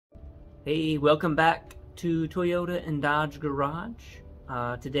Hey, welcome back to Toyota and Dodge Garage.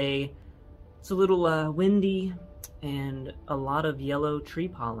 Today it's a little windy and a lot of yellow tree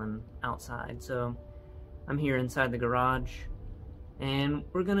pollen outside, so I'm here inside the garage and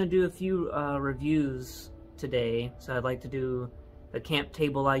we're gonna do a few reviews today. So I'd like to do the camp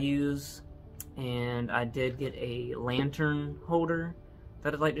table I use, and I did get a lantern holder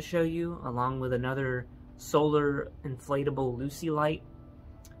that I'd like to show you, along with another solar inflatable Luci Light.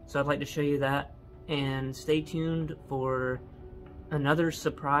 So I'd like to show you that, and stay tuned for another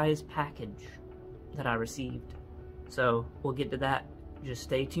surprise package that I received. So we'll get to that, just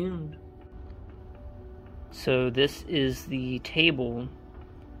stay tuned. So this is the table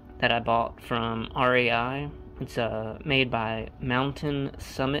that I bought from RAI. It's made by Mountain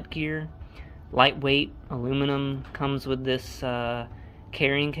Summit Gear. Lightweight aluminum, comes with this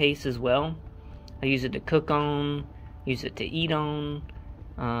carrying case as well. I use it to cook on, use it to eat on.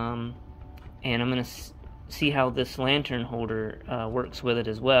 And I'm going to see how this lantern holder works with it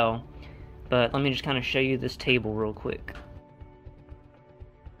as well. But let me just kind of show you this table real quick.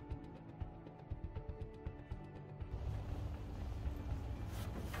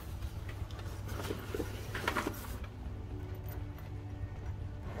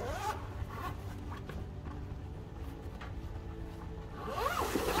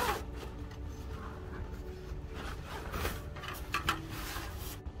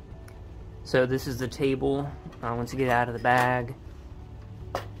 So this is the table. Once you get it out of the bag,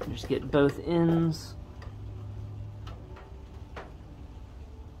 just get both ends,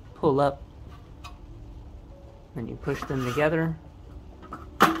 pull up, then you push them together,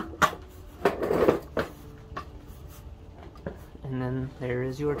 and then there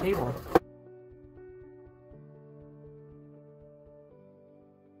is your table.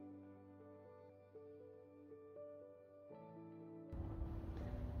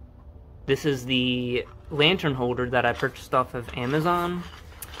 This is the lantern holder that I purchased off of Amazon.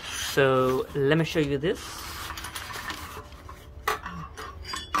 So let me show you this. Put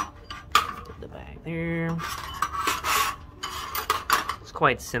the bag there. It's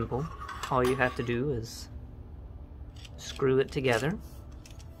quite simple. All you have to do is screw it together,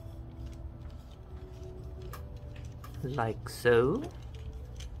 like so.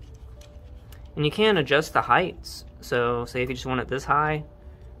 And you can adjust the heights. So say if you just want it this high,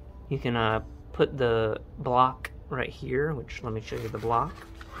 you can put the block right here, which, let me show you the block.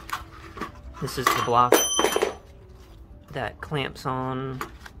 This is the block that clamps on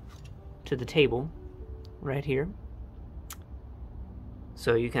to the table right here.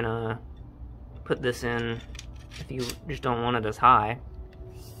 So you can put this in if you just don't want it as high.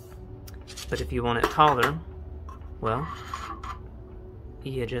 But if you want it taller, well,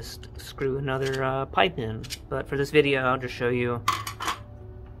 you just screw another pipe in. But for this video, I'll just show you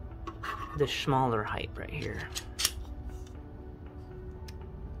the smaller height right here.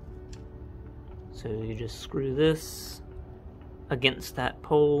 So you just screw this against that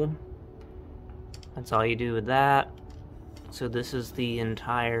pole. That's all you do with that. So this is the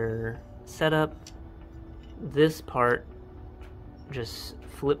entire setup. This part just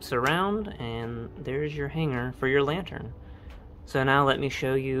flips around and there's your hanger for your lantern. So now let me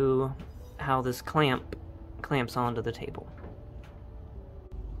show you how this clamps onto the table.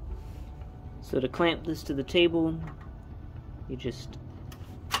 So to clamp this to the table, you just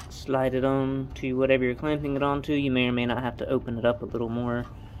slide it on to whatever you're clamping it onto. You may or may not have to open it up a little more.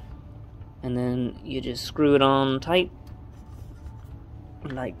 And then you just screw it on tight,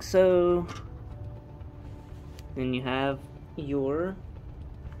 like so. Then you have your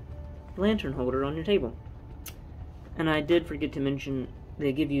lantern holder on your table. And I did forget to mention,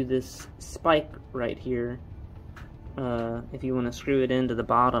 they give you this spike right here if you want to screw it into the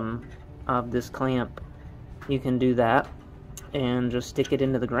bottom of this clamp. You can do that and just stick it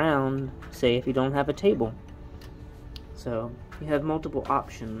into the ground, say if you don't have a table. So you have multiple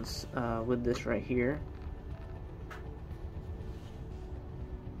options with this right here.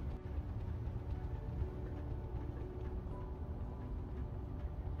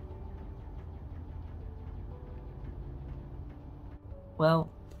 Well,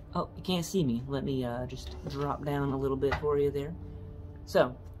 oh, you can't see me. Let me just drop down a little bit for you there.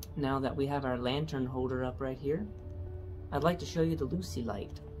 So now that we have our lantern holder up right here, I'd like to show you the Luci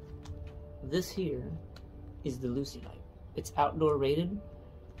Light. This here is the Luci Light. It's outdoor rated.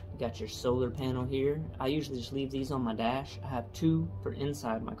 You got your solar panel here. I usually just leave these on my dash. I have two for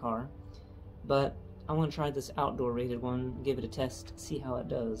inside my car, but I want to try this outdoor rated one, give it a test, see how it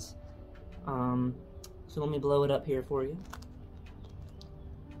does. So let me blow it up here for you.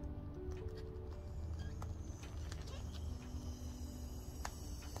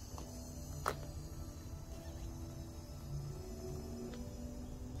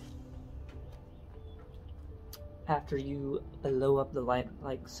 after you blow up the light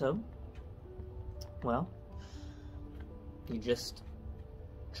like so, well, you just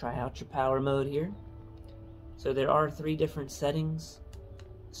try out your power mode here. So there are 3 different settings.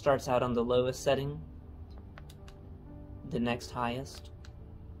 Starts out on the lowest setting, the next highest,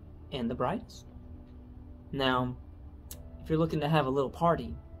 and the brightest. Now, if you're looking to have a little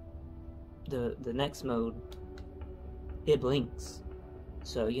party, the next mode, it blinks.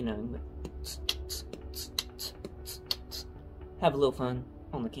 So, you know, have a little fun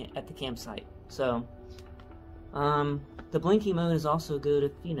on at the campsite. So, the blinking mode is also good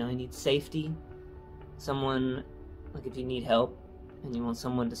if, you know, you need safety. Someone, like if you need help and you want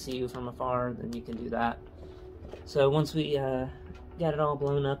someone to see you from afar, then you can do that. So once we got it all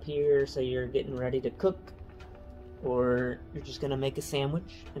blown up here, so you're getting ready to cook, or you're just gonna make a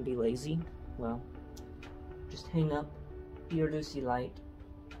sandwich and be lazy, well, just hang up your Luci Light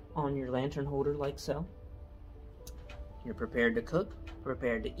on your lantern holder like so. You're prepared to cook,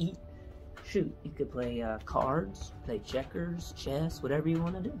 prepared to eat. Shoot, you could play cards, play checkers, chess, whatever you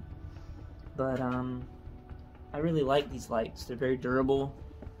want to do. But I really like these lights. They're very durable.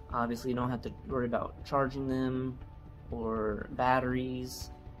 Obviously, you don't have to worry about charging them or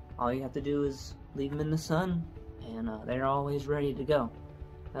batteries. All you have to do is leave them in the sun, and they're always ready to go.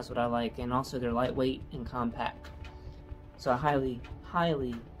 That's what I like. And also, they're lightweight and compact. So I highly,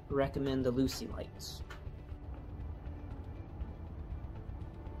 highly recommend the Luci lights.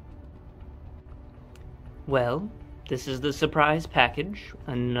 Well, this is the surprise package.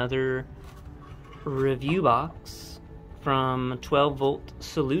 Another review box from 12-volt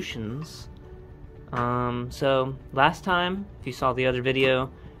Solutions. So last time, if you saw the other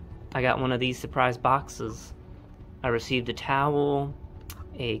video, I got one of these surprise boxes. I received a towel,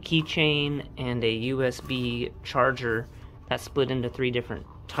 a keychain, and a USB charger that split into 3 different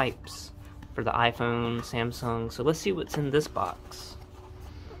types for the iPhone, Samsung. So let's see what's in this box.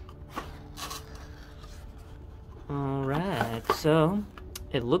 Alright, so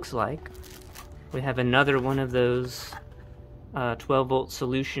it looks like we have another one of those 12-volt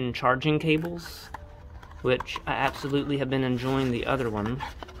Solution charging cables, which I absolutely have been enjoying the other one.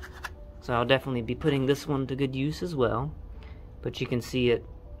 So I'll definitely be putting this one to good use as well. But you can see it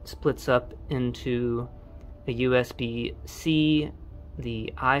splits up into a USB-C,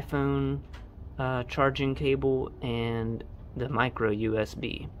 the iPhone charging cable, and the micro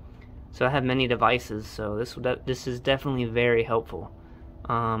USB. So I have many devices, so this is definitely very helpful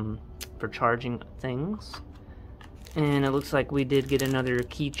for charging things. And it looks like we did get another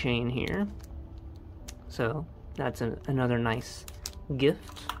keychain here, so that's another nice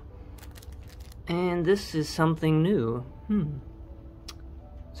gift. And this is something new.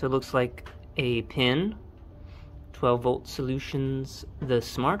 So it looks like a pin, 12-volt Solutions, the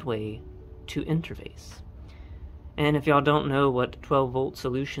smart way to interface. And if y'all don't know what 12-volt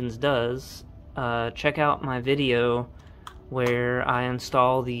Solutions does, check out my video where I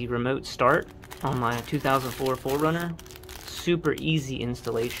install the remote start on my 2004 4Runner. Super easy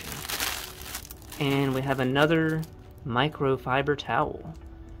installation. And we have another microfiber towel.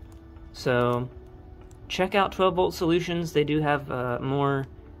 So check out 12-volt Solutions. They do have more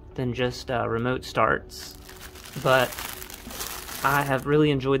than just remote starts, but I have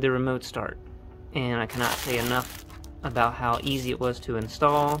really enjoyed the remote start, and I cannot say enough about how easy it was to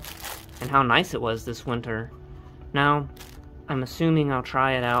install and how nice it was this winter. Now, I'm assuming I'll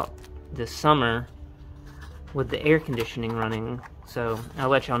try it out this summer with the air conditioning running, so I'll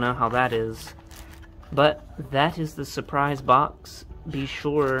let y'all know how that is. But that is the surprise box. Be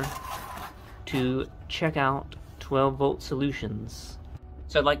sure to check out 12-volt Solutions.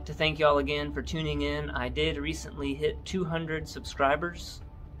 So I'd like to thank y'all again for tuning in. I did recently hit 200 subscribers,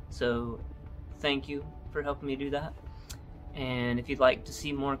 so thank you for helping me do that. And if you'd like to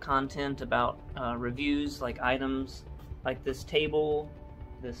see more content about reviews, like items like this table,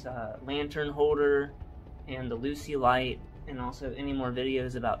 this lantern holder, and the Luci Light, and also any more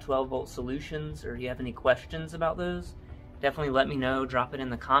videos about 12-volt Solutions, or if you have any questions about those, definitely let me know. Drop it in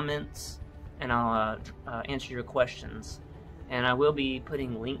the comments, and I'll answer your questions. And I will be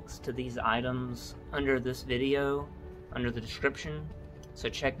putting links to these items under this video, under the description, so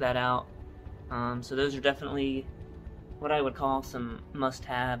check that out. So those are definitely what I would call some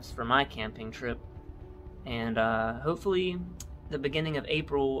must-haves for my camping trip. And hopefully the beginning of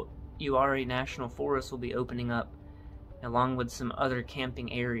April, Uwharrie National Forest will be opening up, along with some other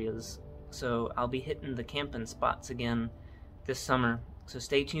camping areas. So I'll be hitting the camping spots again this summer. So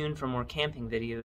stay tuned for more camping videos.